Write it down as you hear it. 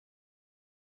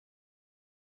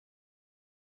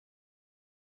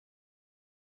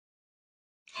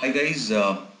Hi guys,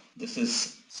 this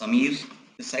is Samir,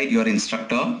 this side your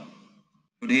instructor.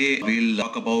 Today we'll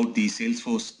talk about the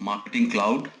Salesforce Marketing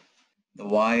Cloud, the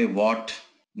why, what,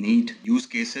 need, use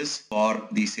cases for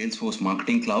the Salesforce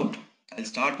Marketing Cloud. I'll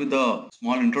start with a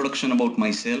small introduction about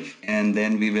myself and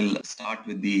then we will start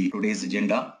with the today's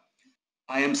agenda.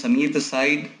 I am Samir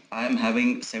Desai. I am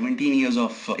having 17 years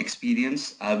of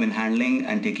experience. I've been handling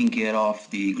and taking care of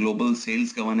the global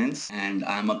sales governance and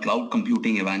I'm a cloud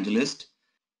computing evangelist.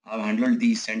 I've handled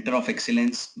the Center of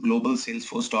Excellence, Global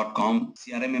Salesforce.com,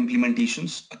 CRM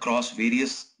implementations across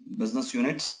various business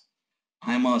units.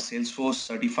 I'm a Salesforce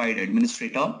certified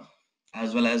administrator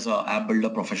as well as an app builder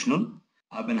professional.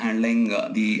 I've been handling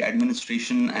the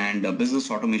administration and business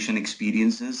automation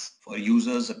experiences for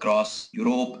users across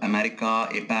Europe, America,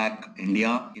 APAC,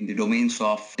 India in the domains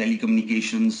of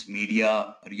telecommunications,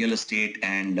 media, real estate,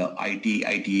 and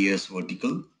ITES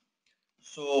vertical.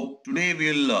 So today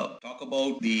we'll talk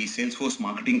about the Salesforce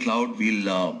Marketing Cloud.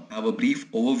 We'll have a brief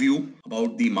overview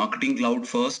about the Marketing Cloud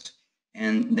first,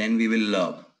 and then we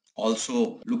will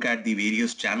also look at the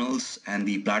various channels and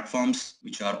the platforms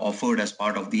which are offered as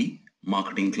part of the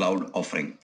Marketing Cloud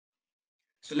offering.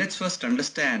 So let's first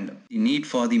understand the need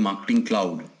for the Marketing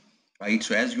Cloud, right?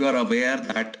 So as you are aware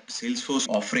that Salesforce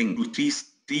offering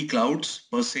three clouds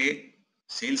per se: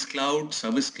 Sales Cloud,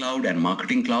 Service Cloud, and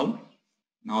Marketing Cloud.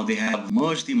 Now they have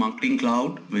merged the Marketing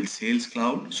Cloud with Sales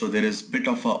Cloud, so there is a bit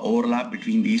of an overlap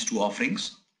between these two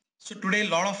offerings. So today a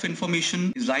lot of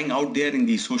information is lying out there in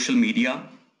the social media,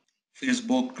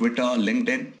 Facebook, Twitter,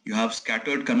 LinkedIn. You have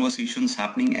scattered conversations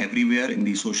happening everywhere in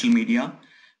the social media.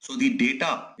 So the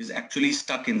data is actually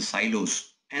stuck in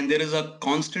silos. And there is a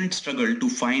constant struggle to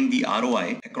find the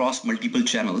ROI across multiple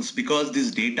channels because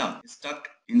this data is stuck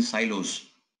in silos,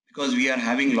 because we are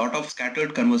having a lot of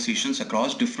scattered conversations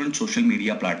across different social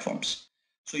media platforms.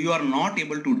 So you are not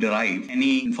able to derive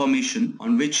any information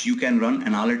on which you can run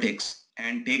analytics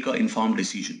and take an informed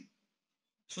decision.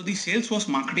 So the Salesforce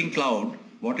Marketing Cloud,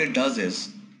 what it does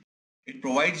is it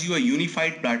provides you a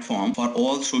unified platform for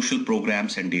all social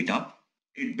programs and data.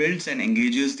 It builds and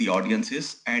engages the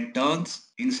audiences and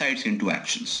turns insights into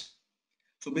actions.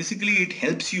 So basically it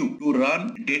helps you to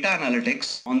run data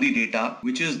analytics on the data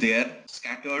which is there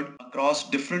scattered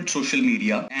across different social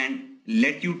media and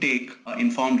let you take an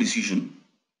informed decision,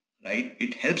 right?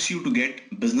 It helps you to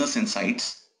get business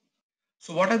insights.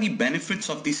 So what are the benefits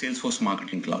of the Salesforce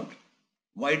Marketing Cloud?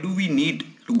 Why do we need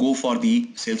to go for the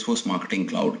Salesforce Marketing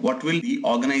Cloud? What will the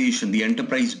organization, the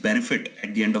enterprise benefit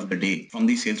at the end of the day from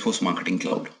the Salesforce Marketing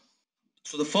Cloud?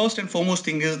 So the first and foremost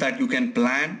thing is that you can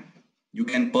plan, you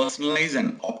can personalize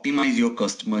and optimize your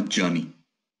customer journey.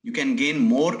 You can gain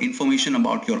more information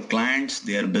about your clients,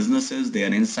 their businesses,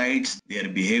 their insights, their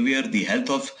behavior, the health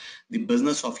of the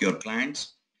business of your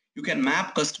clients. You can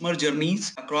map customer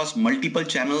journeys across multiple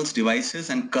channels, devices,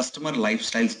 and customer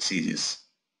lifestyle stages.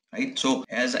 Right? So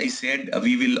as I said,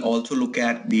 we will also look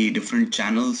at the different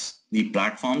channels, the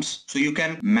platforms. So you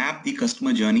can map the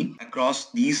customer journey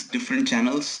across these different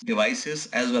channels, devices,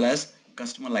 as well as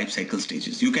customer lifecycle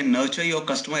stages. You can nurture your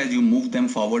customer as you move them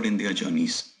forward in their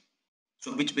journeys.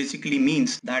 So which basically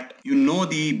means that you know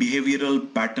the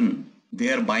behavioral pattern,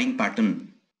 their buying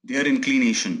pattern, their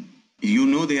inclination, you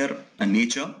know their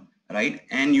nature, right?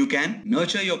 And you can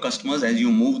nurture your customers as you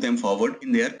move them forward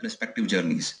in their respective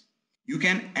journeys. You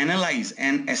can analyze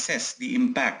and assess the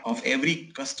impact of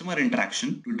every customer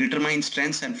interaction to determine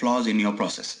strengths and flaws in your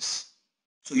processes.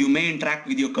 So you may interact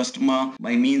with your customer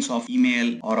by means of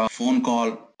email or a phone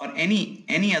call or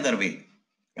any other way,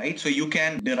 right? So you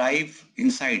can derive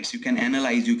insights, you can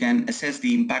analyze, you can assess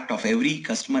the impact of every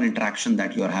customer interaction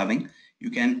that you are having. You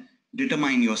can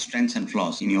determine your strengths and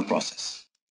flaws in your process.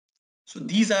 So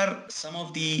these are some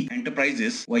of the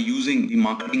enterprises who are using the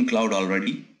Marketing Cloud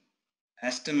already.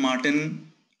 Aston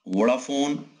Martin,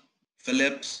 Vodafone,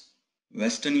 Philips,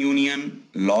 Western Union,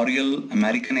 L'Oreal,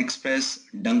 American Express,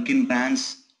 Dunkin'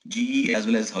 Brands, GE, as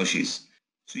well as Hershey's.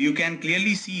 So you can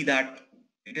clearly see that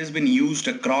it has been used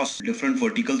across different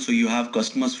verticals. So you have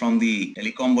customers from the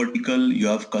telecom vertical, you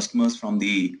have customers from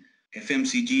the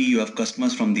FMCG, you have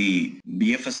customers from the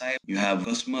BFSI, you have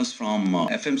customers from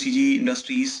FMCG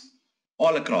industries,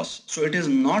 all across. So it is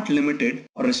not limited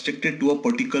or restricted to a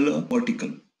particular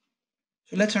vertical.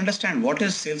 So let's understand what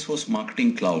is Salesforce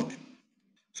Marketing Cloud.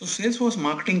 So Salesforce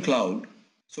Marketing Cloud,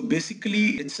 so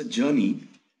basically it's a journey,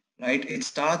 right? It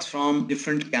starts from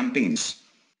different campaigns,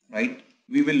 right?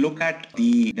 We will look at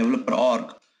the developer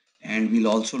org and we'll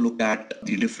also look at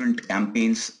the different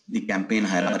campaigns, the campaign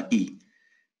hierarchy,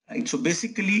 right? So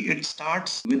basically it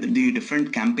starts with the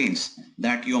different campaigns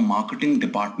that your marketing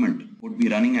department would be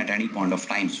running at any point of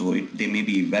time. So they may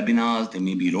be webinars, they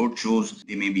may be roadshows,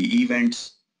 they may be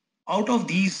events. Out of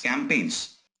these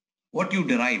campaigns, what you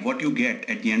derive, what you get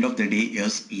at the end of the day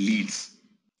is leads,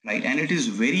 right? And it is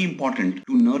very important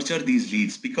to nurture these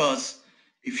leads, because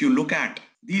if you look at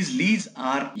these leads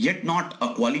are yet not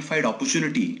a qualified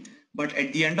opportunity, but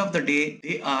at the end of the day,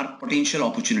 they are potential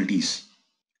opportunities,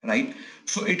 right?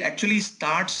 So it actually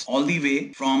starts all the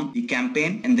way from the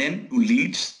campaign and then to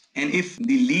leads. And if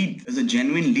the lead is a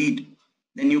genuine lead,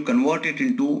 then you convert it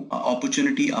into an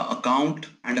opportunity, an account,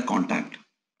 and a contact.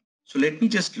 So let me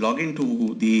just log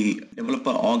into the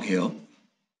developer org here.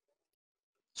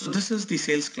 So this is the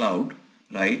Sales Cloud,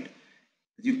 right?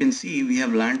 As you can see, we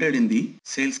have landed in the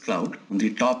Sales Cloud on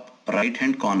the top right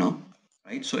hand corner,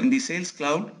 right? So in the Sales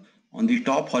Cloud, on the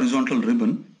top horizontal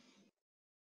ribbon,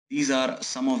 these are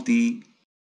some of the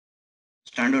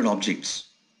standard objects,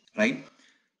 right?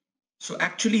 So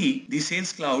actually the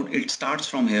Sales Cloud, it starts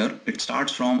from here. It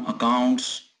starts from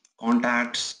accounts,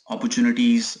 contacts,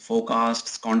 opportunities,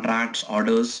 forecasts, contracts,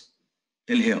 orders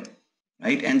till here,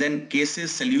 right? And then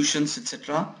cases, solutions,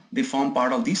 etc. They form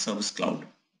part of the Service Cloud,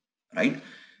 right?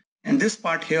 And this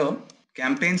part here,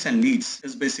 campaigns and leads,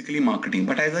 is basically marketing.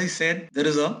 But as I said, there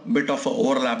is a bit of an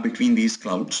overlap between these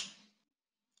clouds.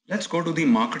 Let's go to the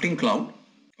Marketing Cloud.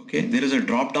 Okay, there is a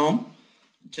drop down.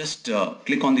 Just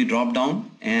click on the drop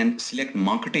down and select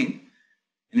Marketing,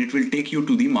 and it will take you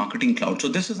to the Marketing Cloud. So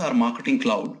this is our Marketing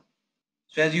Cloud.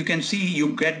 So as you can see,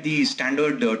 you get the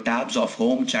standard tabs of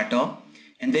home, chatter,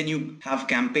 and then you have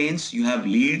campaigns, you have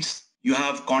leads, you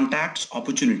have contacts,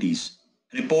 opportunities,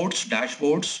 reports,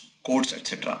 dashboards, codes,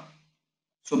 etc.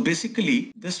 So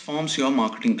basically this forms your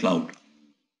Marketing Cloud.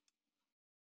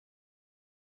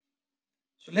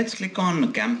 So let's click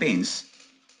on campaigns.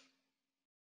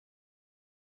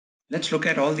 Let's look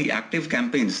at all the active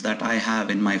campaigns that I have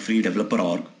in my free developer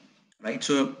org, right?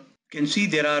 So you can see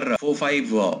there are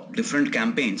 4-5 different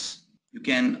campaigns. You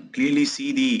can clearly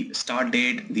see the start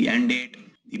date, the end date,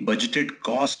 the budgeted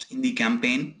cost in the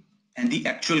campaign, and the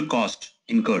actual cost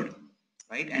incurred,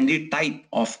 right? And the type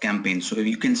of campaign. So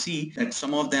you can see that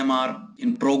some of them are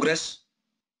in progress,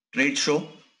 trade show,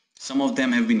 some of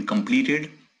them have been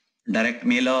completed, direct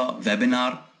mailer,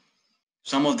 webinar,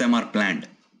 some of them are planned,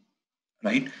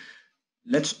 right?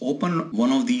 Let's open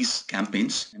one of these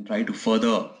campaigns and try to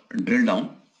further drill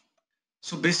down.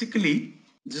 So basically,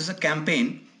 this is a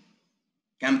campaign.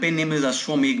 Campaign name is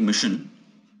Ashwamegh Mission,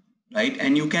 right?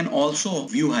 And you can also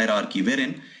view hierarchy,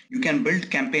 wherein you can build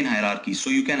campaign hierarchy.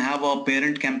 So you can have a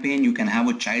parent campaign, you can have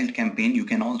a child campaign, you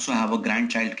can also have a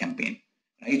grandchild campaign,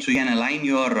 right? So you can align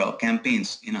your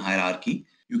campaigns in a hierarchy.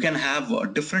 You can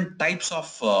have different types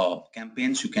of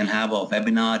campaigns. You can have a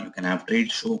webinar, you can have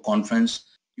trade show, conference.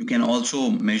 You can also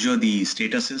measure the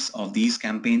statuses of these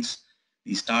campaigns,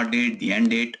 the start date, the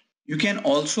end date. You can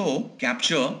also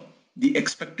capture the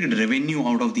expected revenue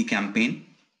out of the campaign,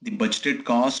 the budgeted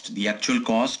cost, the actual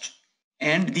cost,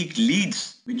 and the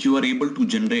leads which you are able to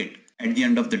generate at the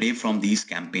end of the day from these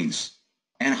campaigns.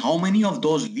 And how many of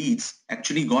those leads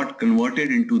actually got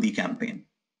converted into the campaign,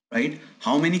 right?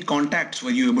 How many contacts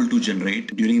were you able to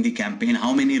generate during the campaign?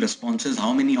 How many responses,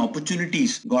 how many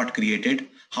opportunities got created?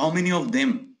 How many of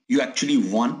them you actually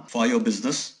won for your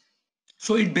business?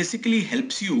 So it basically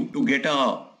helps you to get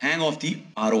a hang of the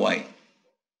ROI.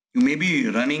 You may be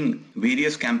running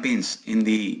various campaigns in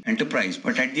the enterprise,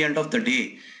 but at the end of the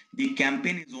day, the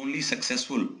campaign is only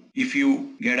successful if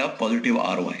you get a positive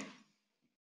ROI.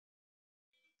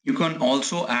 You can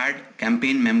also add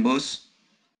campaign members,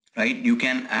 right? You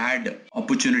can add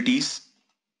opportunities.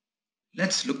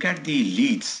 Let's look at the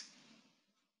leads.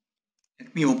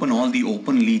 Let me open all the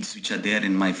open leads which are there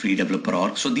in my free developer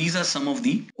org. So these are some of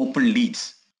the open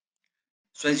leads.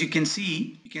 So as you can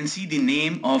see the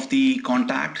name of the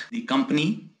contact, the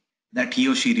company that he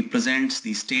or she represents,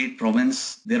 the state,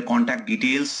 province, their contact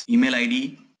details, email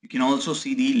ID. You can also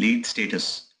see the lead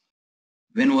status.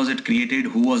 When was it created?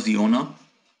 Who was the owner?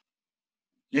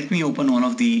 Let me open one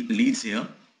of the leads here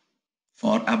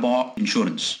for ABBA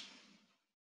Insurance.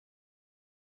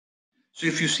 So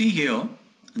if you see here,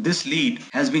 this lead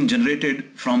has been generated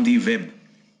from the web,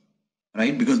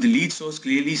 right? Because the lead source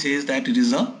clearly says that it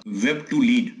is a web to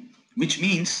lead, which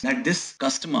means that this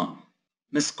customer,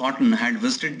 Miss Cotton, had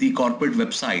visited the corporate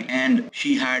website and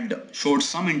she had showed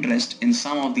some interest in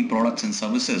some of the products and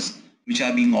services which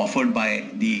are being offered by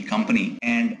the company,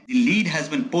 and the lead has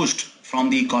been pushed from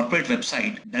the corporate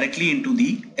website directly into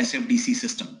the SFDC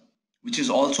system, which is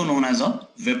also known as a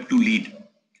web to lead.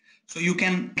 So you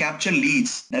can capture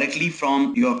leads directly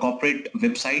from your corporate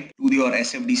website to your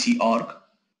SFDC org,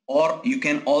 or you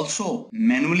can also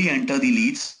manually enter the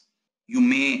leads. You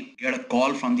may get a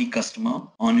call from the customer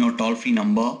on your toll-free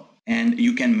number, and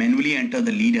you can manually enter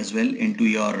the lead as well into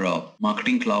your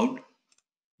marketing cloud.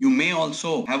 You may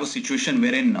also have a situation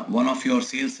wherein one of your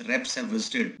sales reps have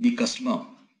visited the customer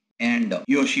and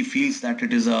he or she feels that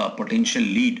it is a potential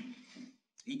lead.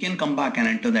 He can come back and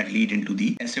enter that lead into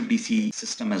the SFDC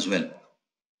system as well.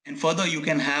 And further, you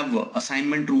can have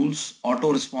assignment rules,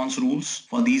 auto response rules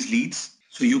for these leads.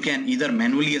 So you can either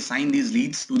manually assign these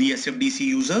leads to the SFDC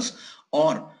users,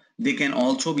 or they can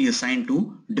also be assigned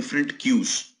to different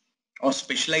queues or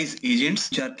specialized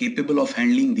agents which are capable of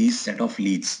handling these set of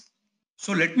leads.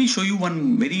 So let me show you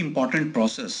one very important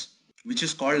process which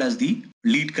is called as the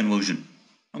lead conversion.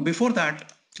 Now before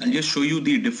that, I'll just show you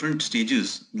the different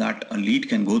stages that a lead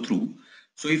can go through.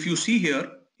 So if you see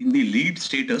here in the lead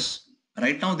status,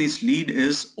 right now this lead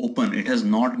is open. It has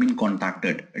not been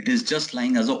contacted. It is just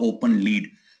lying as an open lead.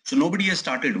 So nobody has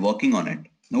started working on it.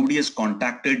 Nobody has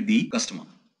contacted the customer.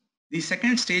 The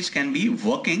second stage can be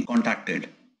working contacted,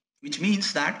 which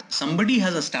means that somebody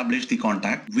has established the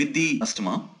contact with the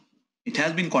customer. It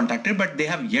has been contacted, but they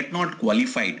have yet not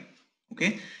qualified.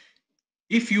 Okay.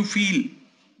 If you feel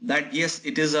that yes,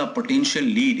 it is a potential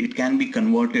lead, it can be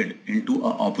converted into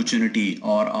an opportunity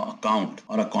or an account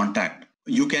or a contact,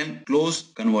 you can close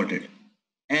converted.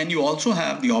 And you also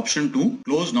have the option to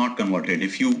close not converted.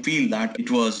 If you feel that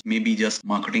it was maybe just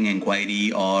marketing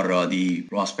inquiry, or the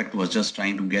prospect was just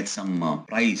trying to get some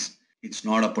price, it's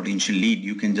not a potential lead,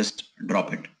 you can just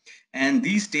drop it. And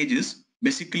these stages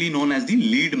basically known as the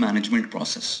lead management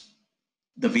process,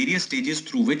 the various stages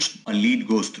through which a lead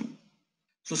goes through.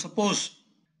 So suppose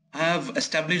I have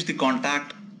established the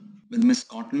contact with Miss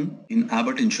Cotton in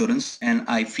Abbott Insurance, and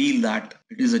I feel that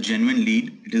it is a genuine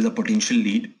lead, it is a potential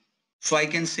lead. So I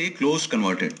can say close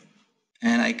converted,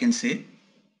 and I can say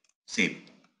save.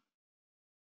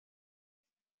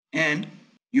 And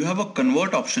you have a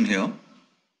convert option here.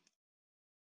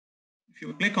 If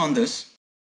you click on this,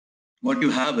 what you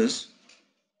have is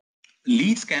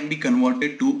leads can be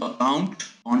converted to account,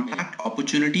 contact,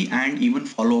 opportunity, and even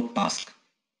follow-up task.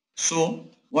 So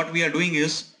what we are doing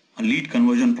is a lead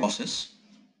conversion process.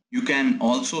 You can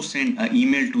also send an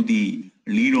email to the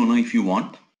lead owner if you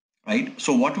want, right?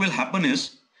 So what will happen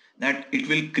is that it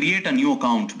will create a new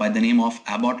account by the name of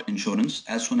Abbott Insurance.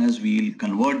 As soon as we will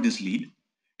convert this lead,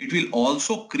 it will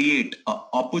also create an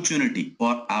opportunity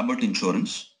for Abbott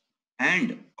Insurance,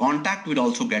 and contact will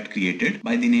also get created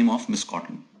by the name of Miss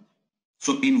Cotton.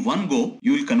 So in one go,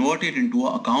 you will convert it into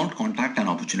an account, contact, and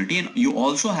opportunity. And you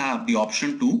also have the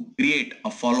option to create a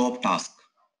follow-up task.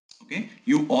 Okay.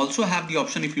 You also have the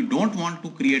option if you don't want to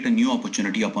create a new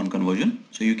opportunity upon conversion.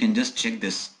 So you can just check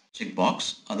this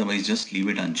checkbox. Otherwise, just leave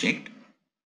it unchecked.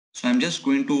 So I'm just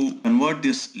going to convert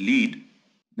this lead,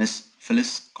 Miss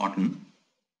Phyllis Cotton.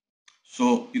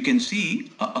 So you can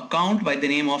see an account by the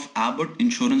name of Abbott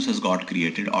Insurance has got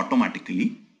created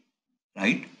automatically,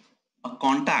 right? A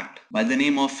contact by the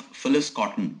name of Phyllis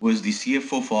Cotton, who is the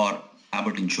CFO for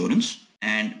Abbott Insurance,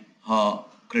 and her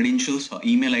credentials, her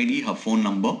email ID, her phone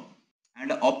number,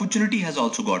 and an opportunity has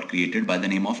also got created by the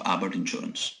name of Abbott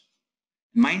Insurance.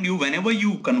 Mind you, whenever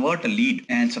you convert a lead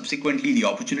and subsequently the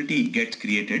opportunity gets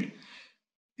created,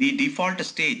 the default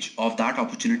stage of that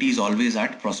opportunity is always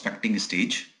at prospecting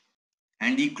stage,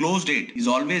 and the close date is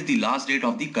always the last date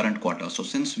of the current quarter. So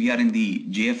since we are in the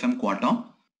JFM quarter,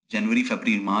 January,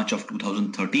 February, March of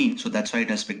 2013. So that's why it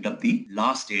has picked up the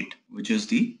last date, which is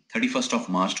the 31st of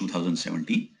March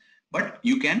 2017. But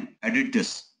you can edit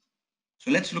this.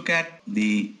 So let's look at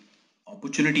the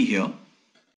opportunity here.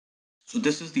 So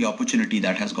this is the opportunity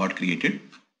that has got created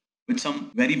with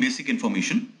some very basic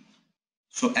information.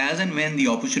 So as and when the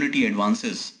opportunity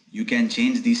advances, you can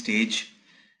change the stage,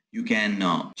 you can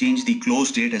change the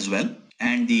close date as well,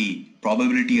 and the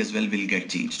probability as well will get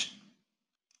changed.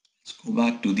 Let's go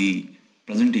back to the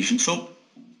presentation. So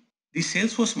the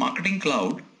Salesforce Marketing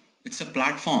Cloud, it's a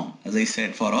platform, as I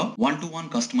said, for a one-to-one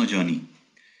customer journey.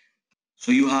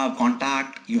 So you have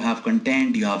contact, you have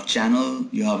content, you have channel,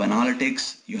 you have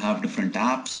analytics, you have different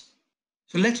apps.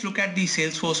 So let's look at the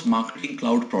Salesforce Marketing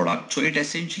Cloud product. So it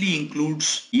essentially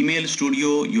includes email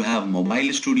studio, you have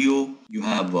mobile studio, you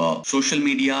have social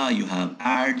media, you have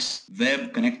ads,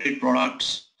 web connected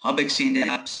products, hub exchange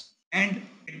apps, and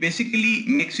it basically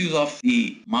makes use of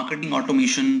the marketing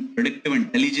automation, predictive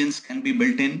intelligence can be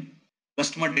built in,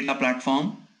 customer data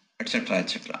platform, etc.,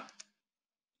 etc.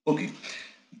 Okay,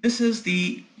 this is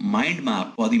the mind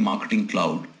map for the Marketing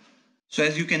Cloud. So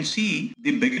as you can see,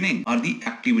 the beginning are the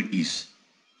activities,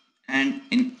 and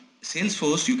in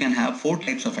Salesforce, you can have 4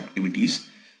 types of activities.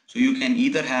 So you can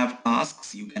either have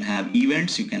tasks, you can have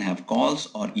events, you can have calls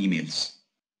or emails.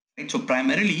 Right? So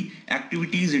primarily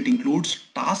activities, it includes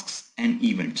tasks and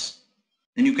events.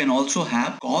 Then you can also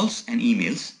have calls and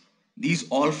emails. These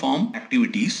all form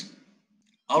activities.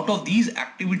 Out of these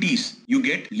activities, you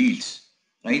get leads,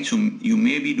 right? So you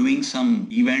may be doing some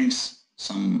events,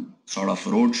 some sort of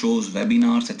road shows,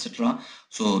 webinars, etc.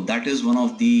 So that is one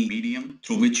of the medium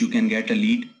through which you can get a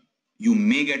lead. You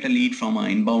may get a lead from an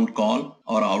inbound call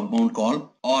or outbound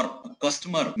call, or a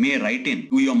customer may write in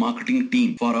to your marketing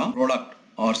team for a product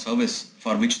or service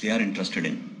for which they are interested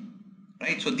in.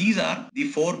 Right? So these are the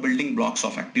 4 building blocks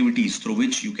of activities through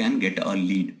which you can get a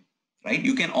lead. Right?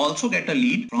 You can also get a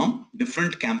lead from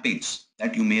different campaigns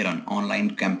that you may run,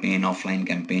 online campaign, offline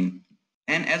campaign.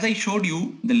 And as I showed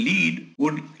you, the lead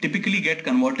would typically get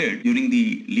converted during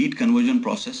the lead conversion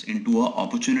process into an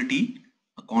opportunity,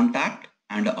 a contact,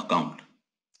 and an account.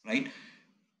 Right?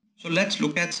 So let's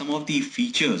look at some of the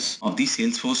features of the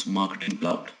Salesforce Marketing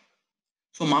Cloud.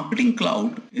 So Marketing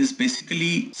Cloud is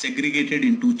basically segregated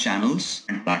into channels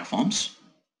and platforms.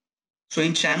 So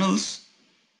in channels,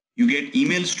 you get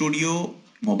Email Studio,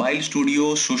 Mobile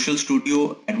Studio, Social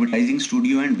Studio, Advertising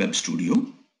Studio, and Web Studio.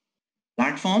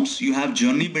 Platforms, you have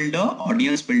Journey Builder,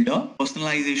 Audience Builder,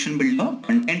 Personalization Builder,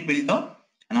 Content Builder,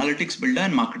 Analytics Builder,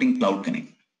 and Marketing Cloud Connect.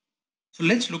 So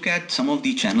let's look at some of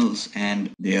the channels and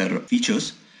their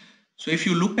features. So if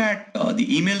you look at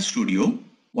the Email Studio,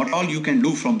 what all you can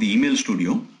do from the Email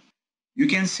Studio, you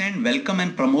can send welcome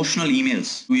and promotional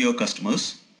emails to your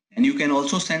customers, and you can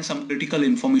also send some critical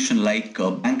information like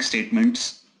bank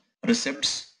statements,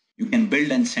 receipts. You can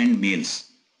build and send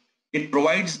mails. It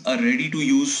provides a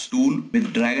ready-to-use tool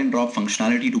with drag and drop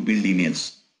functionality to build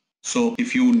emails. So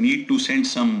if you need to send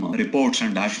some reports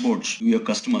and dashboards to your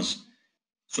customers,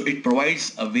 so it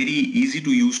provides a very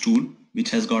easy-to-use tool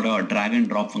which has got a drag and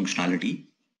drop functionality.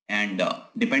 And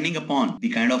depending upon the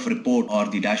kind of report or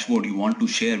the dashboard you want to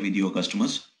share with your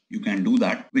customers, you can do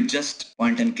that with just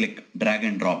point and click drag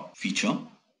and drop feature.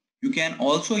 You can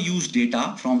also use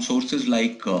data from sources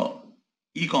like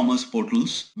e-commerce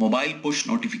portals, mobile push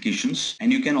notifications,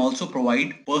 and you can also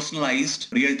provide personalized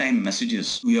real-time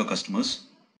messages to your customers.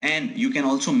 And you can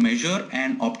also measure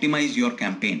and optimize your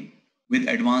campaign with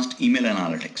advanced email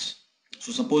analytics.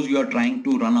 So suppose you are trying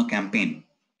to run a campaign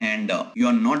and you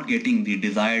are not getting the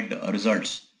desired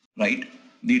results, right?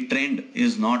 The trend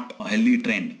is not a healthy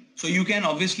trend. So you can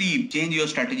obviously change your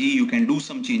strategy, you can do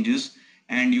some changes,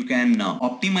 and you can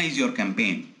optimize your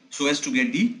campaign so as to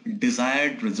get the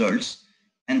desired results,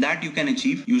 and that you can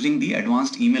achieve using the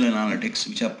advanced email analytics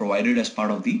which are provided as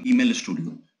part of the Email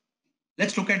Studio.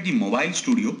 Let's look at the Mobile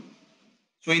Studio.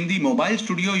 So in the Mobile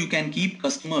Studio, you can keep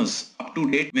customers up to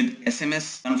date with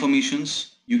SMS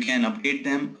confirmations. You can update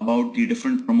them about the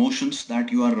different promotions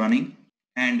that you are running,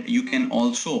 and you can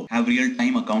also have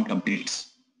real-time account updates.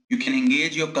 You can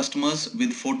engage your customers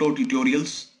with photo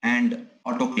tutorials and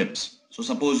auto clips. So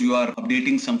suppose you are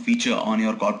updating some feature on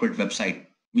your corporate website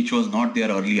which was not there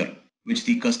earlier, which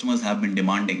the customers have been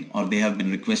demanding or they have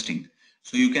been requesting.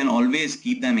 So you can always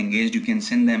keep them engaged. You can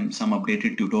send them some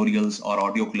updated tutorials or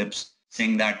audio clips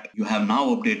saying that you have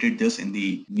now updated this in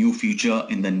the new feature,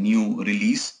 in the new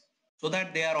release, so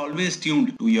that they are always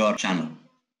tuned to your channel.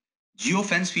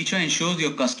 Geofence feature ensures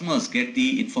your customers get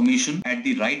the information at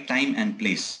the right time and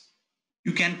place.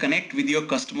 You can connect with your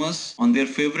customers on their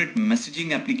favorite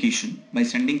messaging application by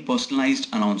sending personalized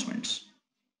announcements.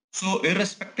 So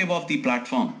irrespective of the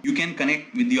platform, you can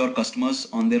connect with your customers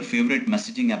on their favorite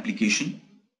messaging application.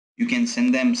 You can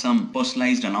send them some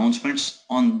personalized announcements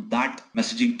on that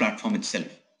messaging platform itself.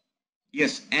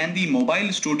 Yes, and the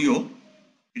Mobile Studio,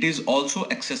 it is also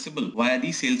accessible via the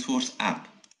Salesforce app.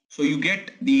 So you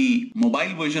get the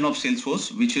mobile version of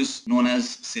Salesforce, which is known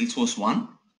as Salesforce One,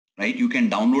 right? You can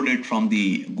download it from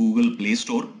the Google Play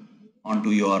Store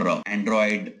onto your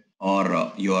Android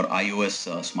or your iOS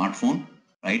smartphone,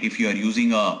 right? If you are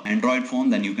using an Android phone,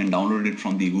 then you can download it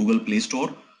from the Google Play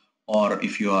Store, or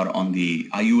if you are on the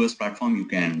iOS platform, you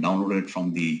can download it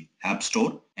from the App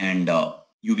Store, and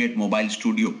you get Mobile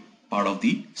Studio, part of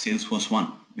the Salesforce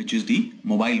One, which is the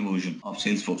mobile version of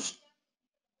Salesforce.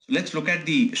 So let's look at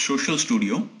the Social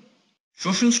Studio.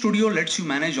 Social Studio lets you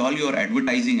manage all your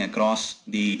advertising across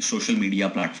the social media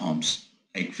platforms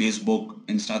like Facebook,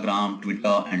 Instagram,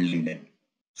 Twitter, and LinkedIn.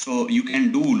 So you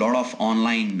can do a lot of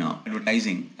online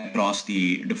advertising across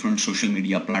the different social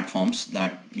media platforms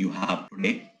that you have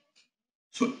today.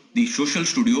 So the Social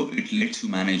Studio, it lets you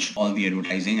manage all the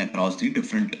advertising across the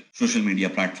different social media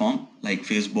platform like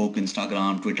Facebook,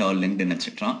 Instagram, Twitter, LinkedIn,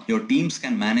 etc. Your teams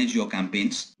can manage your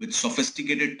campaigns with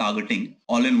sophisticated targeting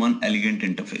all in one elegant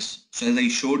interface. So as I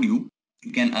showed you,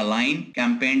 you can align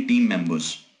campaign team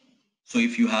members. So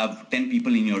if you have 10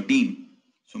 people in your team,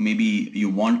 so maybe you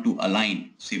want to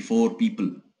align say 4 people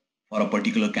for a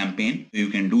particular campaign, so you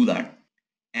can do that.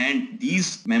 And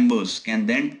these members can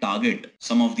then target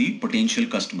some of the potential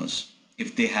customers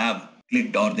if they have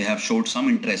clicked or they have showed some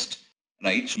interest,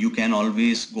 right? So you can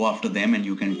always go after them and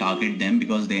you can target them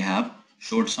because they have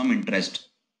showed some interest.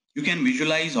 You can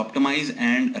visualize, optimize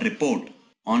and report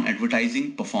on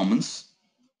advertising performance.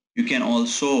 You can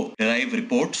also derive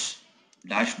reports,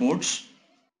 dashboards.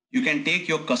 You can take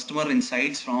your customer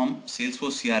insights from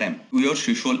Salesforce CRM to your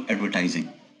social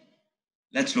advertising.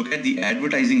 Let's look at the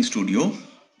Advertising Studio.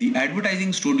 The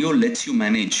Advertising Studio lets you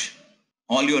manage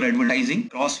all your advertising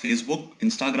across Facebook,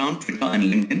 Instagram, Twitter and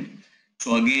LinkedIn.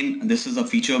 So again, this is a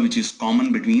feature which is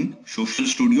common between Social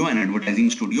Studio and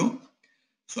Advertising Studio.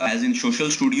 So as in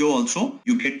Social Studio also,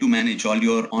 you get to manage all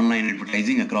your online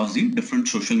advertising across the different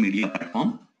social media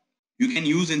platform. You can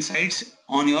use insights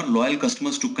on your loyal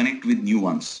customers to connect with new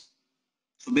ones.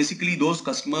 So basically those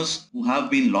customers who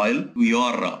have been loyal to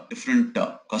your different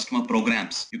customer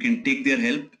programs, you can take their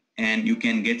help and you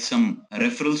can get some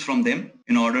referrals from them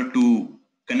in order to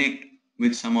connect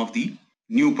with some of the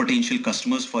new potential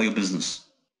customers for your business.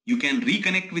 You can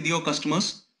reconnect with your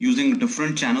customers using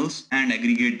different channels and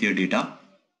aggregate their data.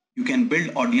 You can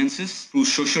build audiences through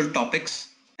social topics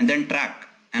and then track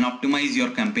and optimize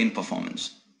your campaign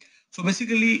performance. So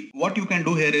basically what you can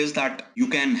do here is that you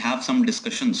can have some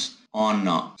discussions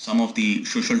on some of the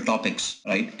social topics,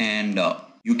 right? And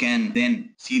you can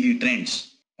then see the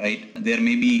trends, right? There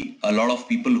may be a lot of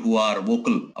people who are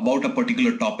vocal about a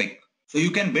particular topic. So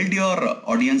you can build your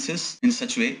audiences in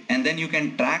such way and then you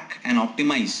can track and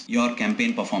optimize your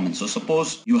campaign performance. So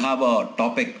suppose you have a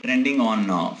topic trending on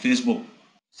Facebook,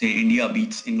 say India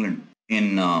beats England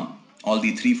in all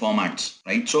the 3 formats,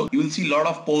 right? So you will see a lot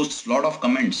of posts, lot of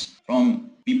comments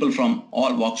from people from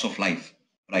all walks of life,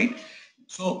 right?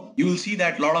 So you will see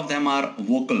that a lot of them are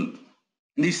vocal.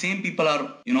 And these same people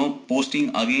are, posting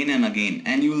again and again,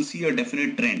 and you will see a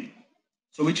definite trend.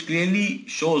 So which clearly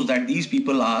shows that these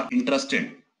people are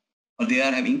interested or they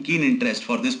are having keen interest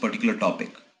for this particular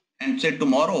topic. And say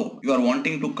tomorrow you are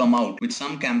wanting to come out with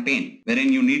some campaign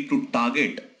wherein you need to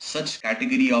target such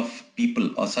category of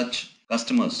people or such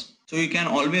customers. So you can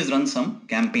always run some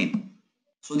campaign.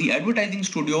 So the Advertising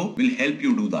Studio will help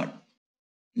you do that.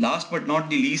 Last but not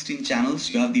the least, in channels,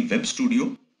 you have the Web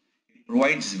Studio. It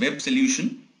provides web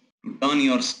solution to turn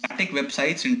your static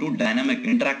websites into dynamic,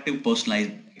 interactive,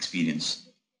 personalized experience.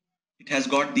 It has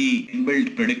got the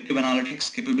inbuilt predictive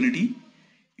analytics capability.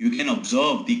 You can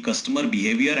observe the customer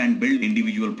behavior and build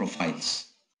individual profiles.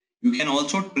 You can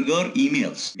also trigger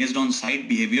emails based on site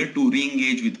behavior to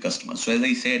re-engage with customers. So as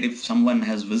I said, if someone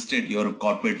has visited your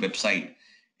corporate website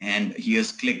and he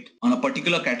has clicked on a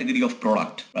particular category of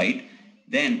product, right?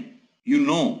 Then you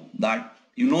know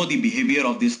the behavior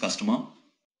of this customer.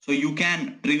 So you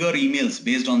can trigger emails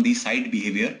based on the site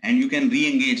behavior and you can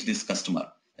re-engage this customer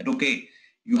that, okay,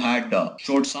 you had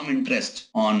showed some interest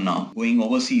on going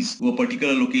overseas to a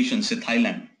particular location, say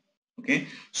Thailand. Okay,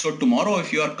 so tomorrow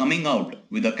if you are coming out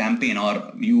with a campaign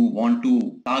or you want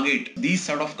to target these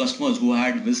sort of customers who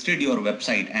had visited your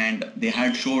website and they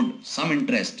had showed some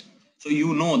interest, so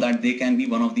you know that they can be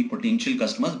one of the potential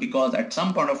customers because at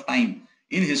some point of time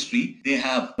in history they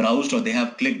have browsed or they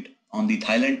have clicked on the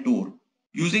Thailand tour.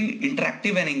 Using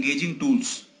interactive and engaging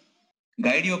tools,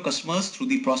 guide your customers through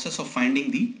the process of finding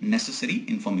the necessary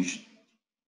information.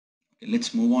 Okay,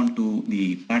 let's move on to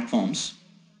the platforms.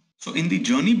 So in the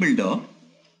Journey Builder,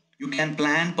 you can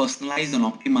plan, personalize and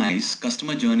optimize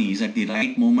customer journeys at the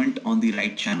right moment on the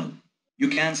right channel. You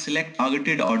can select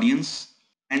targeted audience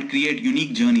and create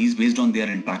unique journeys based on their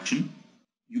interaction.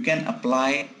 You can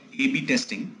apply A/B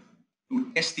testing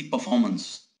to test the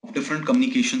performance of different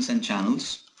communications and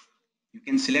channels. You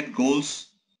can select goals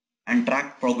and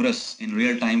track progress in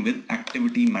real time with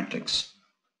activity metrics.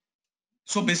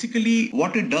 So basically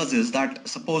what it does is that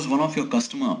suppose one of your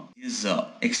customer is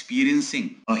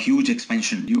experiencing a huge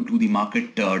expansion due to the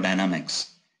market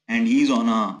dynamics and he's on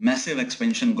a massive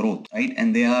expansion growth, right?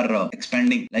 And they are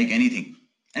expanding like anything.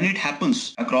 And it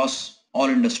happens across all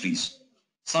industries.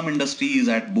 Some industry is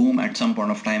at boom at some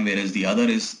point of time, whereas the other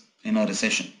is in a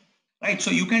recession, right?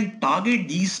 So you can target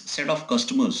these set of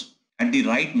customers at the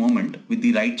right moment with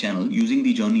the right channel using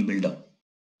the Journey Builder.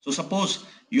 So suppose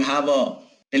you have a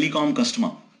telecom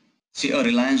customer say a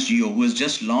Reliance Jio who has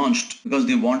just launched because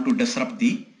they want to disrupt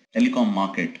the telecom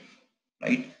market,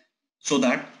 right? So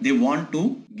that they want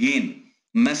to gain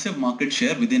massive market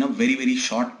share within a very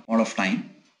short amount of time.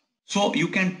 So you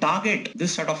can target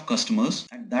this set of customers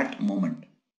at that moment,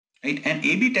 right? And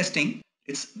A/B testing,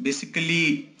 it's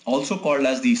basically also called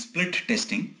as the split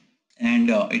testing, and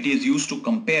it is used to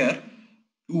compare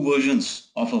two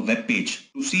versions of a web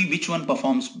page to see which one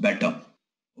performs better.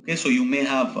 Okay, so you may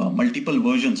have multiple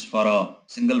versions for a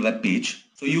single web page.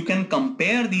 So you can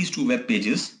compare these two web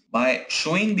pages by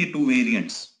showing the two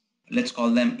variants, let's call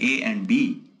them A and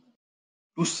B,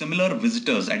 to similar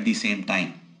visitors at the same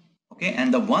time. Okay,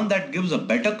 and the one that gives a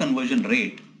better conversion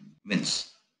rate wins.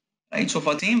 Right, so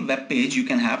for the same web page you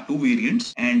can have two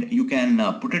variants and you can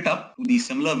put it up to the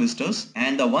similar visitors,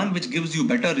 and the one which gives you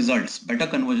better results, better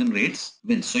conversion rates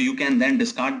wins. So you can then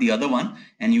discard the other one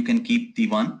and you can keep the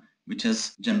one which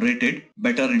has generated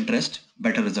better interest,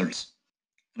 better results.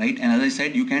 Right, and as I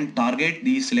said, you can target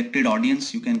the selected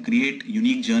audience, you can create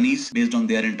unique journeys based on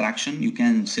their interaction, you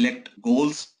can select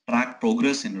goals, track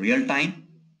progress in real time.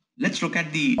 Let's look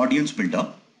at the audience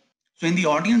builder. So in the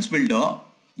audience builder,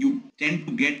 you tend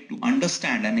to get to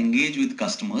understand and engage with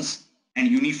customers and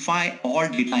unify all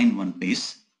data in one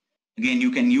place. Again,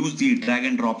 you can use the drag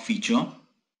and drop feature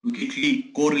to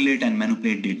quickly correlate and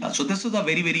manipulate data. So this is a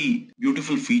very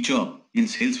beautiful feature in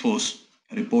Salesforce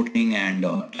reporting and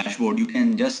dashboard. You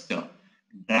can just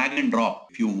drag and drop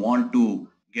if you want to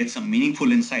get some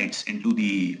meaningful insights into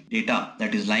the data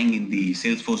that is lying in the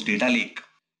Salesforce data lake.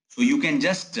 So you can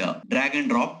just drag and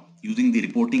drop using the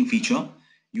reporting feature.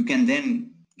 You can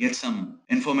then get some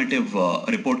informative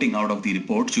reporting out of the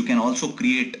reports. You can also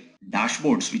create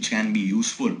dashboards which can be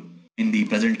useful in the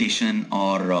presentation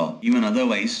or even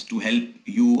otherwise to help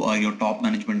you or your top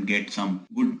management get some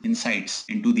good insights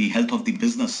into the health of the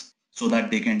business so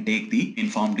that they can take the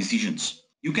informed decisions.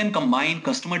 You can combine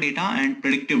customer data and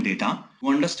predictive data to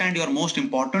understand your most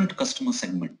important customer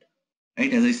segment.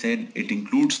 Right, as I said, it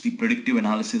includes the predictive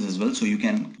analysis as well. So you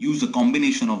can use a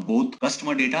combination of both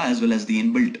customer data as well as the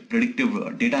inbuilt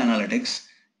predictive data analytics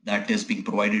that is being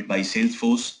provided by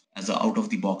Salesforce as an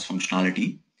out-of-the-box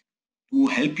functionality to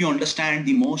help you understand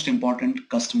the most important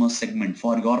customer segment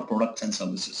for your products and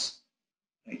services.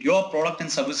 Right? Your product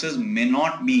and services may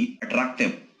not be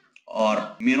attractive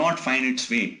or may not find its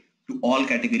way to all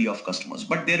category of customers,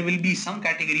 but there will be some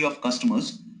category of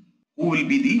customers who will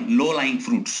be the low-lying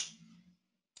fruits.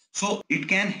 So it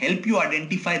can help you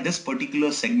identify this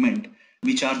particular segment,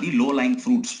 which are the low-lying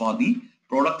fruits for the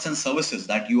products and services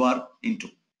that you are into.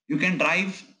 You can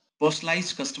drive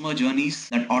personalized customer journeys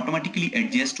that automatically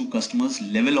adjust to customers'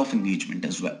 level of engagement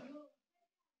as well.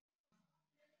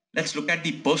 Let's look at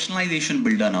the personalization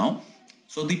builder now.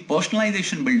 So the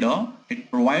personalization builder, it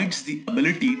provides the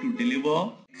ability to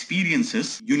deliver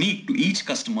experiences unique to each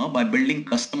customer by building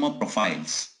customer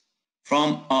profiles.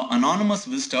 From an anonymous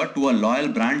visitor to a loyal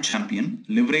brand champion,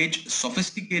 leverage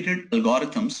sophisticated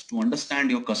algorithms to understand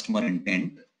your customer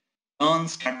intent, turn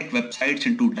static websites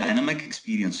into dynamic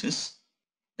experiences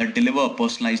that deliver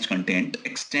personalized content,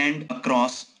 extend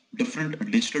across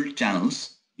different digital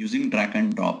channels using drag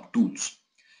and drop tools.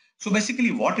 So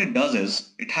basically what it does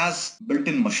is it has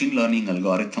built-in machine learning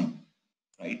algorithm,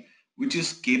 right, which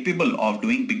is capable of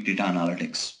doing big data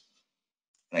analytics,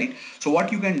 right? So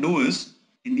what you can do is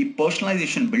in the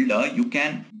personalization builder, you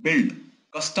can build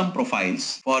custom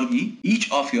profiles for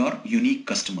each of your unique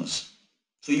customers.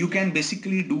 So you can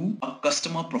basically do a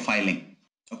customer profiling,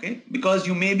 okay? Because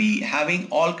you may be having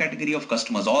all category of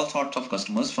customers, all sorts of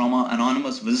customers, from an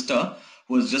anonymous visitor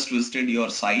who has just visited your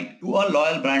site to a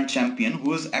loyal brand champion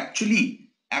who is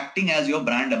actually acting as your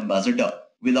brand ambassador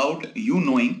without you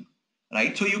knowing,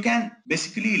 right? So you can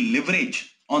basically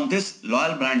leverage on this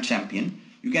loyal brand champion.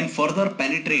 You can further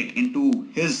penetrate into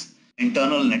his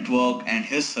internal network and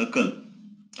his circle,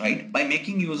 right, by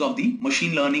making use of the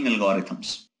machine learning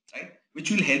algorithms, right, which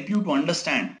will help you to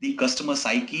understand the customer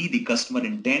psyche, the customer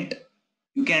intent.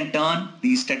 You can turn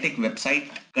the static website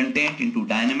content into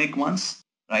dynamic ones,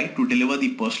 right, to deliver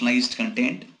the personalized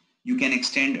content. You can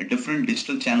extend different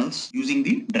digital channels using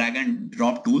the drag and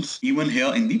drop tools, even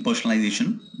here in the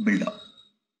personalization builder.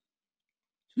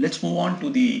 Let's move on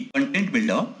to the content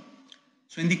builder.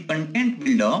 So in the content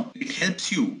builder, it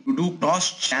helps you to do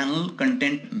cross-channel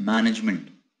content management.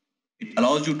 It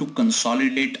allows you to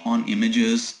consolidate on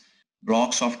images,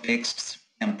 blocks of texts,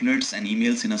 templates, and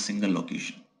emails in a single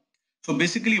location. So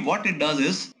basically what it does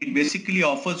is it basically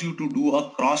offers you to do a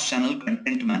cross-channel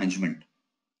content management.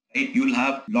 Right? You'll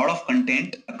have a lot of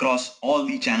content across all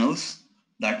the channels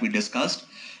that we discussed,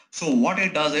 So what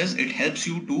it does is it helps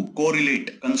you to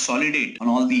correlate, consolidate on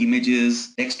all the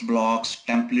images, text blocks,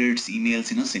 templates,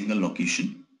 emails in a single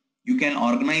location. You can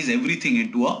organize everything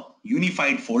into a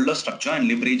unified folder structure and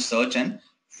leverage search and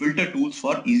filter tools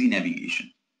for easy navigation.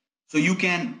 So you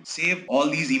can save all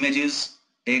these images,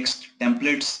 text,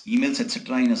 templates, emails,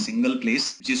 etc. in a single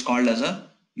place, which is called as a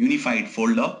unified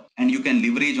folder, and you can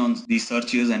leverage on these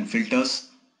searches and filters.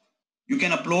 You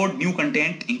can upload new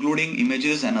content including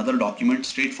images and other documents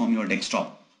straight from your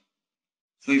desktop.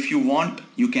 So if you want,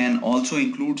 you can also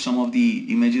include some of the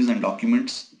images and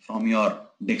documents from your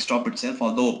desktop itself,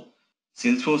 although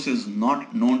Salesforce is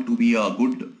not known to be a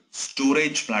good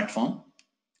storage platform,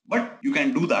 but you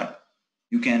can do that.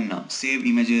 You can save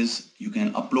images, you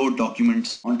can upload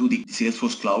documents onto the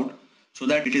Salesforce cloud so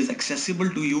that it is accessible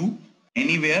to you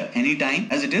anywhere, anytime,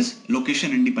 as it is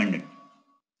location independent.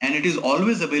 And it is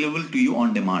always available to you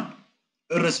on demand,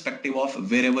 irrespective of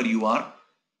wherever you are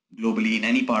globally in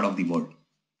any part of the world.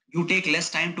 You take less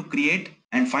time to create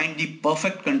and find the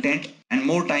perfect content and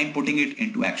more time putting it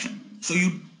into action. So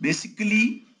you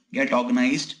basically get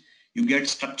organized, you get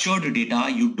structured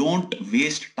data, you don't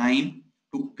waste time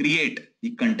to create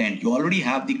the content. You already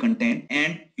have the content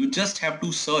and you just have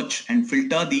to search and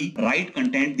filter the right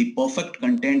content, the perfect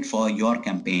content for your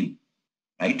campaign.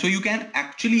 Right? So you can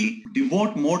actually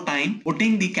devote more time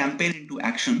putting the campaign into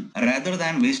action rather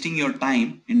than wasting your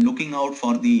time in looking out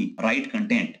for the right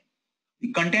content.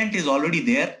 The content is already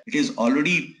there. It is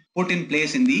already put in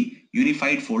place in the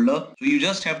unified folder. So you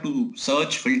just have to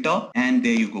search, filter, and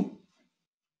there you go.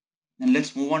 And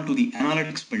let's move on to the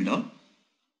analytics builder.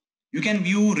 You can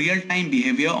view real-time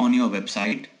behavior on your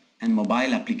website and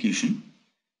mobile application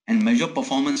and measure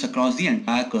performance across the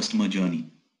entire customer journey.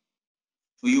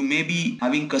 So you may be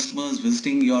having customers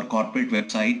visiting your corporate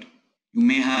website. You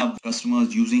may have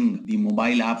customers using the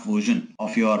mobile app version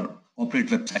of your corporate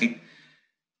website.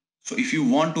 So if you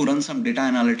want to run some data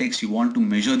analytics, you want to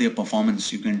measure their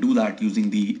performance, you can do that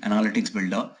using the analytics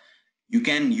builder. You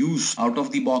can use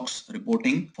out-of-the-box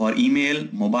reporting for email,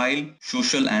 mobile,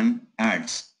 social, and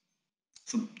ads.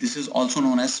 So this is also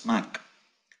known as SMAC.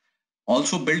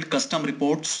 Also build custom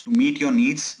reports to meet your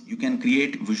needs. You can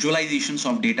create visualizations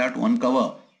of data to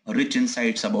uncover rich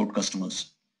insights about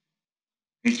customers.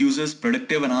 It uses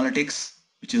predictive analytics,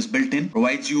 which is built in,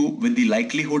 provides you with the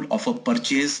likelihood of a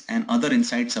purchase and other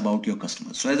insights about your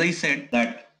customers. So as I said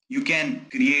that you can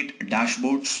create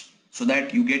dashboards so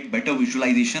that you get better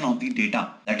visualization of the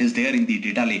data that is there in the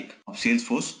data lake of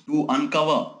Salesforce to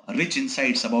uncover rich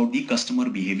insights about the customer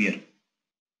behavior.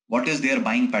 What is their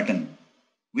buying pattern?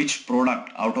 Which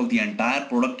product out of the entire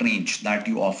product range that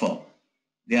you offer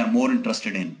they are more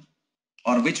interested in,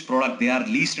 or which product they are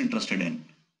least interested in.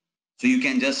 So you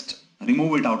can just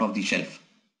remove it out of the shelf.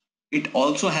 It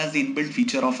also has the inbuilt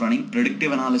feature of running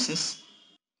predictive analysis,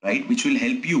 right, which will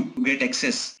help you to get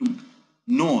access to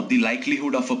know the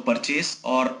likelihood of a purchase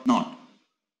or not.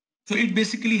 So it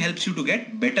basically helps you to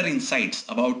get better insights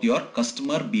about your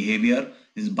customer behavior,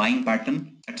 his buying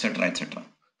pattern, etc., etc.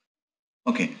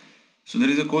 Okay. So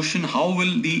there is a question, how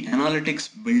will the analytics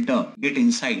builder get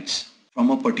insights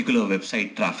from a particular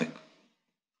website traffic?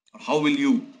 Or how will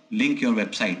you link your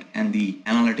website and the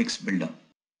analytics builder?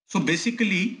 So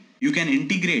basically, you can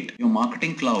integrate your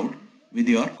marketing cloud with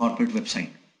your corporate website.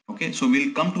 Okay, so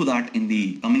we'll come to that in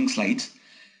the coming slides.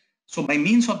 So by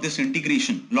means of this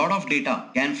integration, a lot of data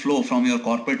can flow from your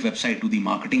corporate website to the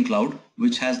marketing cloud,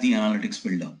 which has the analytics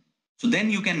builder. So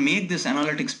then you can make this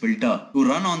analytics filter to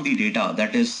run on the data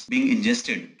that is being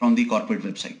ingested from the corporate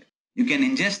website. You can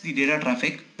ingest the data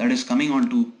traffic that is coming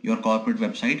onto your corporate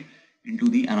website into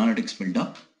the analytics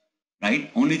filter,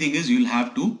 right? Only thing is you'll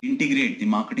have to integrate the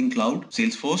marketing cloud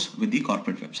Salesforce with the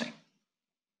corporate website.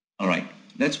 All right,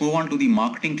 let's move on to the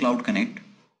marketing cloud connect.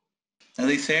 As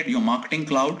I said, your marketing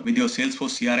cloud with your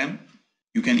Salesforce CRM,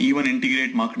 you can even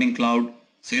integrate marketing cloud,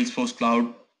 Salesforce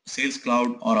cloud, sales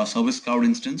cloud, or a service cloud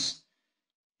instance.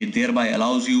 It thereby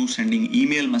allows you sending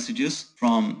email messages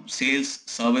from sales,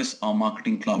 service, or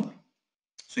marketing cloud.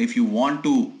 So if you want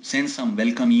to send some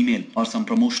welcome email or some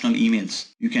promotional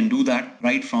emails, you can do that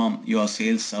right from your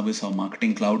sales, service, or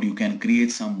marketing cloud. You can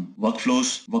create some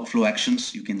workflows, workflow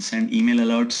actions. You can send email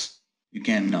alerts. You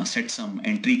can set some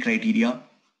entry criteria.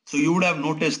 So you would have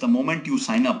noticed the moment you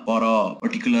sign up for a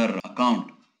particular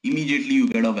account, immediately you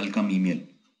get a welcome email.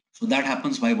 So that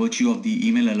happens by virtue of the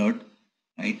email alert,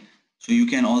 right? So you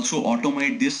can also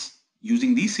automate this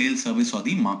using the sales service or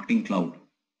the marketing cloud.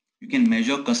 You can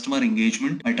measure customer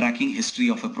engagement by tracking history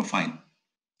of a profile.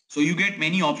 So you get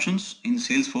many options in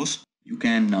Salesforce. You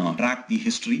can track the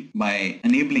history by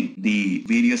enabling the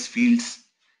various fields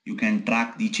You can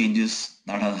track the changes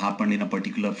that have happened in a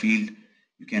particular field.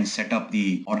 You can set up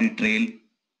the audit trail.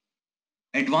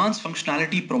 Advanced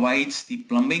functionality provides the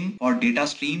plumbing for data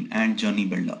stream and journey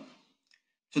builder.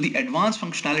 So the advanced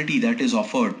functionality that is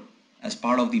offered as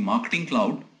part of the marketing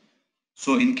cloud.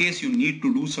 So in case you need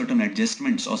to do certain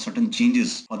adjustments or certain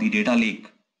changes for the data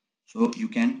lake, so you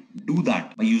can do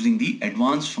that by using the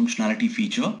advanced functionality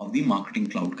feature of the Marketing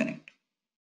Cloud Connect.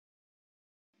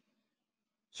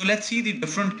 So let's see the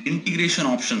different integration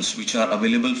options which are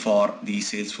available for the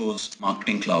Salesforce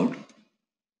Marketing Cloud.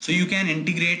 So you can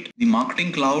integrate the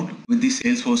Marketing Cloud with the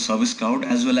Salesforce Service Cloud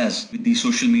as well as with the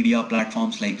social media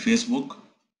platforms like Facebook,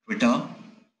 Twitter,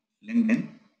 LinkedIn,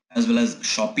 as well as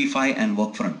Shopify and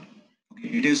Workfront. Okay,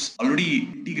 it is already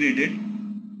integrated.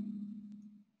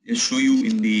 I'll show you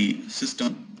in the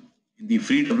system, in the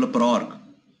free developer org.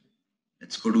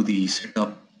 Let's go to the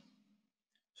setup.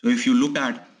 So if you look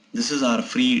at, this is our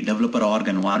free developer org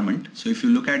environment. So if you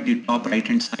look at the top right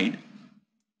hand side,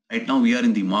 right now we are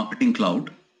in the Marketing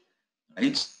Cloud,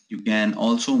 right? You can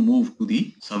also move to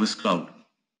the Service Cloud.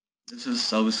 This is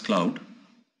Service Cloud.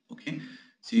 Okay.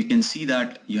 So you can see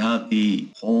that you have the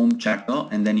home chatter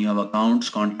and then you have accounts,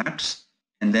 contacts,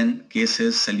 and then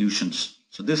cases, solutions.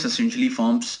 So this essentially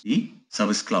forms the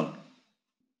Service Cloud.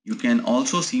 You can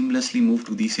also seamlessly move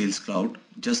to the Sales Cloud.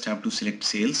 Just have to select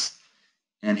Sales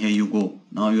and here you go.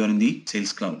 Now you are in the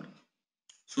Sales Cloud.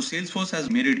 So Salesforce has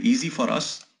made it easy for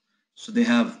us. So they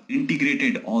have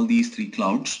integrated all these three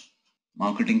clouds,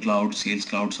 Marketing Cloud, Sales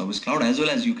Cloud, Service Cloud, as well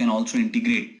as you can also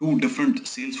integrate two different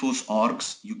Salesforce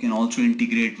orgs. You can also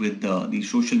integrate with the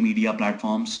social media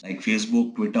platforms like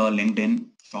Facebook, Twitter, LinkedIn,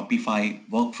 Shopify,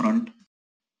 Workfront.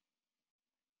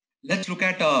 Let's look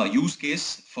at a use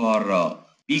case for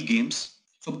Peak Games.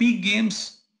 So Peak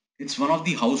Games, it's one of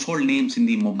the household names in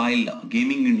the mobile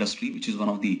gaming industry, which is one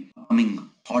of the upcoming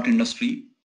hot industry.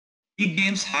 Peak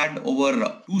Games had over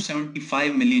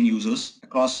 275 million users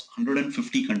across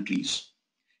 150 countries.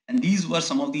 And these were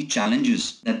some of the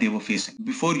challenges that they were facing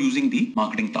before using the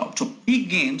Marketing Cloud. So Peak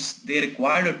Games, they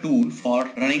required a tool for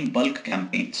running bulk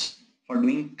campaigns, for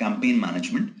doing campaign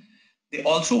management. They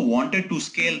also wanted to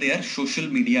scale their social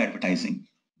media advertising.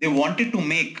 They wanted to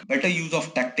make better use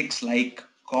of tactics like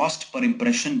cost per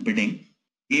impression bidding,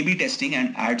 A/B testing,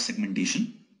 and ad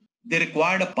segmentation. They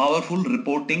required a powerful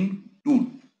reporting tool.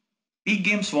 Peak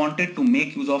Games wanted to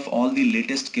make use of all the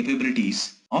latest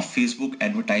capabilities of Facebook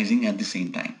advertising at the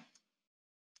same time.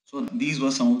 So these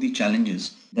were some of the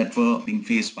challenges that were being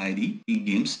faced by the Peak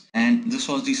Games, and this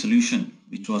was the solution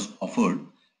which was offered.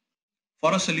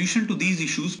 For a solution to these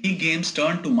issues, Peak Games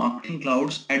turned to Marketing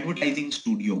Cloud's Advertising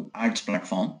Studio ads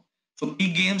platform. So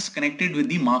Peak Games connected with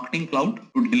the Marketing Cloud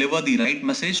to deliver the right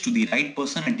message to the right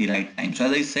person at the right time. So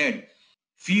as I said,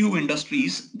 few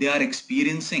industries, they are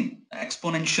experiencing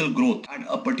exponential growth at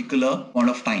a particular point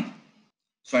of time.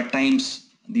 So at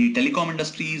times the telecom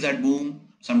industry is at boom,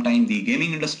 sometimes the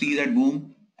gaming industry is at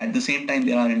boom. At the same time,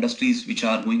 there are industries which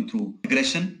are going through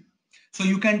regression. So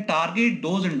you can target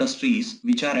those industries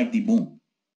which are at the boom.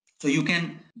 So you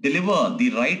can deliver the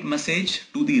right message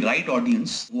to the right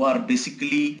audience who are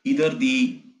basically either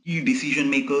the key decision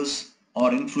makers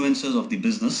or influencers of the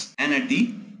business and at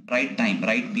the right time,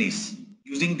 right place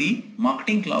using the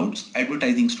Marketing Cloud's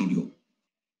Advertising Studio.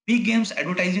 Peak Games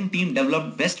advertising team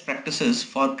developed best practices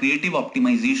for creative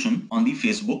optimization on the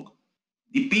Facebook.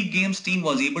 The Peak Games team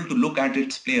was able to look at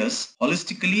its players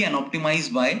holistically and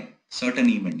optimize by certain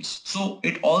events. So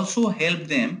it also helped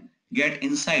them get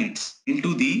insights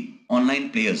into the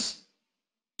online players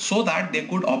so that they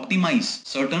could optimize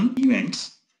certain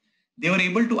events. They were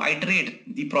able to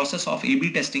iterate the process of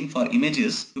A/B testing for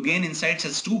images to gain insights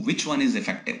as to which one is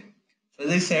effective. So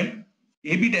as I said,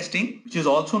 A/B testing, which is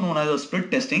also known as a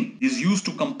split testing, is used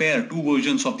to compare two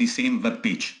versions of the same web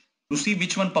page to see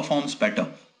which one performs better.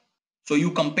 So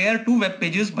you compare two web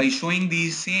pages by showing the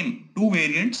same two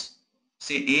variants,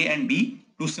 say A and B,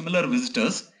 to similar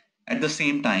visitors at the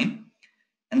same time.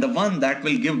 And the one that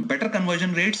will give better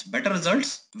conversion rates, better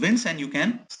results, wins, and you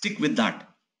can stick with that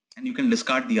and you can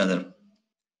discard the other.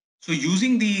 So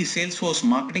using the Salesforce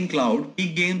Marketing Cloud,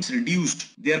 Peak Games reduced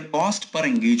their cost per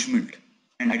engagement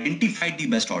and identified the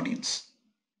best audience.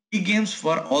 Peak Games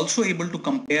were also able to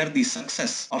compare the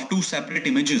success of two separate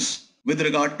images with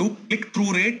regard to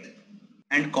click-through rate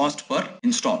and cost per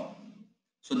install.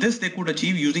 So this they could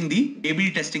achieve using the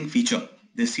A/B testing feature,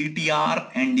 the CTR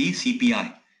and the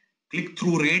CPI,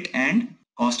 click-through rate and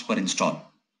cost per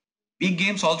install. Peak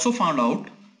Games also found out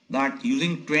that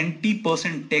using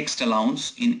 20% text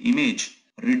allowance in image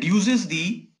reduces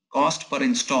the cost per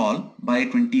install by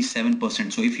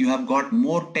 27%. So if you have got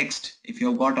more text, if you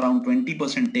have got around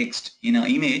 20% text in an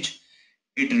image,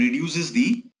 it reduces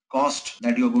the cost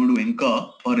that you're going to incur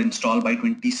per install by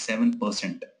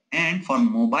 27%. And for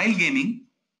mobile gaming,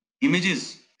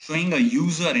 images showing a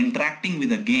user interacting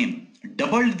with a game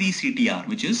doubled the CTR,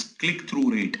 which is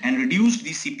click-through rate, and reduced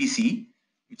the CPC,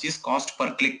 which is cost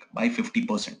per click, by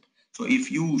 50%. So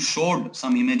if you showed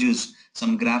some images,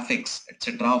 some graphics,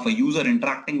 etc. of a user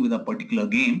interacting with a particular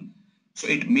game, so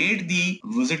it made the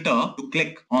visitor to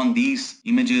click on these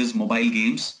images, mobile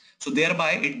games. So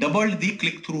thereby it doubled the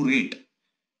click-through rate.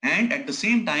 And at the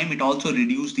same time, it also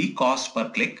reduced the cost per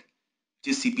click,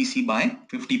 which is CPC, by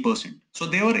 50%. So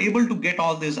they were able to get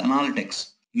all these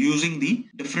analytics using the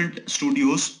different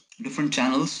studios, different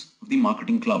channels of the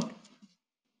Marketing Cloud.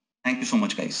 Thank you so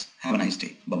much, guys. Have a nice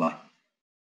day. Bye-bye.